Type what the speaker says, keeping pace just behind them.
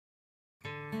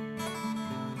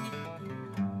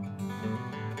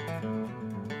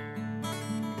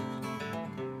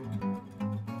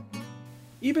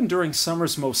Even during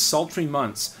summer's most sultry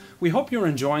months, we hope you're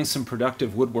enjoying some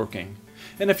productive woodworking.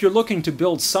 And if you're looking to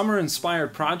build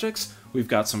summer-inspired projects, we've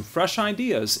got some fresh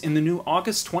ideas in the new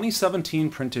August 2017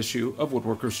 print issue of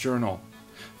Woodworker's Journal.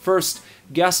 First,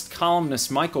 guest columnist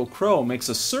Michael Crow makes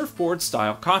a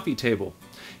surfboard-style coffee table.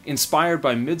 Inspired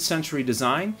by mid-century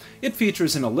design, it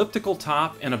features an elliptical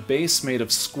top and a base made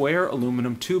of square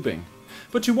aluminum tubing.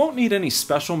 But you won't need any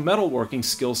special metalworking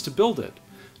skills to build it.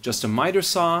 Just a miter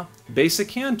saw,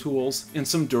 basic hand tools, and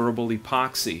some durable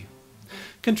epoxy.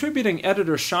 Contributing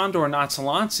editor Shandor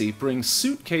Natsalansi brings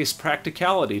suitcase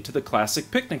practicality to the classic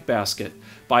picnic basket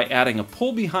by adding a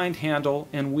pull-behind handle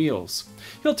and wheels.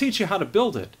 He'll teach you how to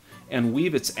build it and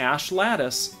weave its ash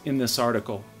lattice in this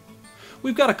article.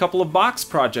 We've got a couple of box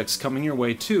projects coming your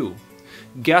way too.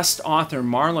 Guest author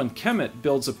Marlon Kemet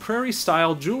builds a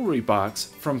prairie-style jewelry box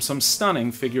from some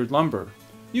stunning figured lumber.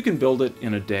 You can build it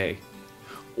in a day.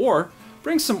 Or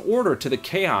bring some order to the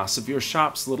chaos of your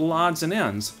shop's little odds and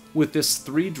ends with this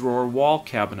 3-drawer wall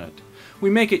cabinet. We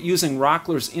make it using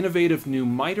Rockler's innovative new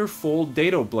miter fold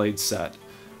dado blade set,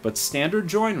 but standard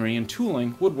joinery and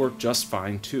tooling would work just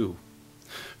fine too.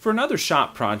 For another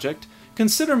shop project,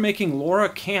 consider making Laura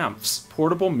Kampf's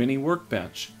portable mini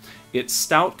workbench. Its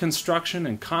stout construction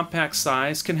and compact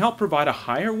size can help provide a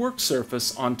higher work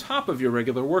surface on top of your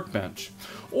regular workbench.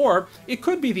 Or it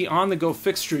could be the on-the-go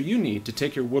fixture you need to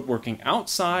take your woodworking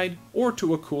outside or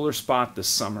to a cooler spot this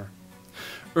summer.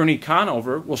 Ernie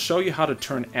Conover will show you how to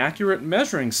turn accurate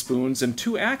measuring spoons and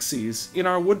 2 axes in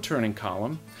our wood turning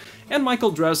column, and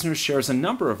Michael Dresner shares a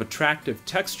number of attractive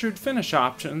textured finish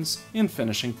options in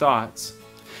Finishing Thoughts.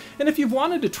 And if you've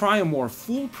wanted to try a more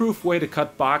foolproof way to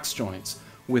cut box joints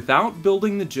without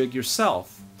building the jig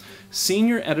yourself,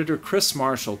 Senior Editor Chris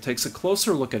Marshall takes a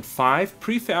closer look at 5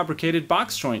 prefabricated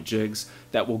box joint jigs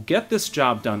that will get this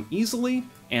job done easily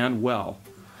and well.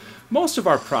 Most of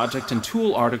our project and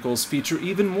tool articles feature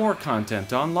even more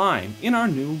content online in our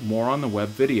new More on the Web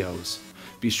videos.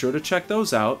 Be sure to check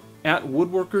those out at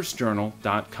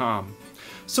woodworkersjournal.com.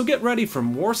 So get ready for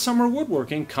more summer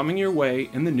woodworking coming your way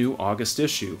in the new August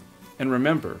issue. And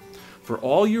remember, for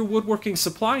all your woodworking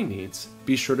supply needs,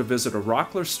 be sure to visit a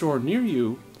Rockler store near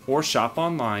you or shop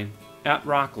online at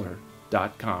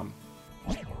rockler.com.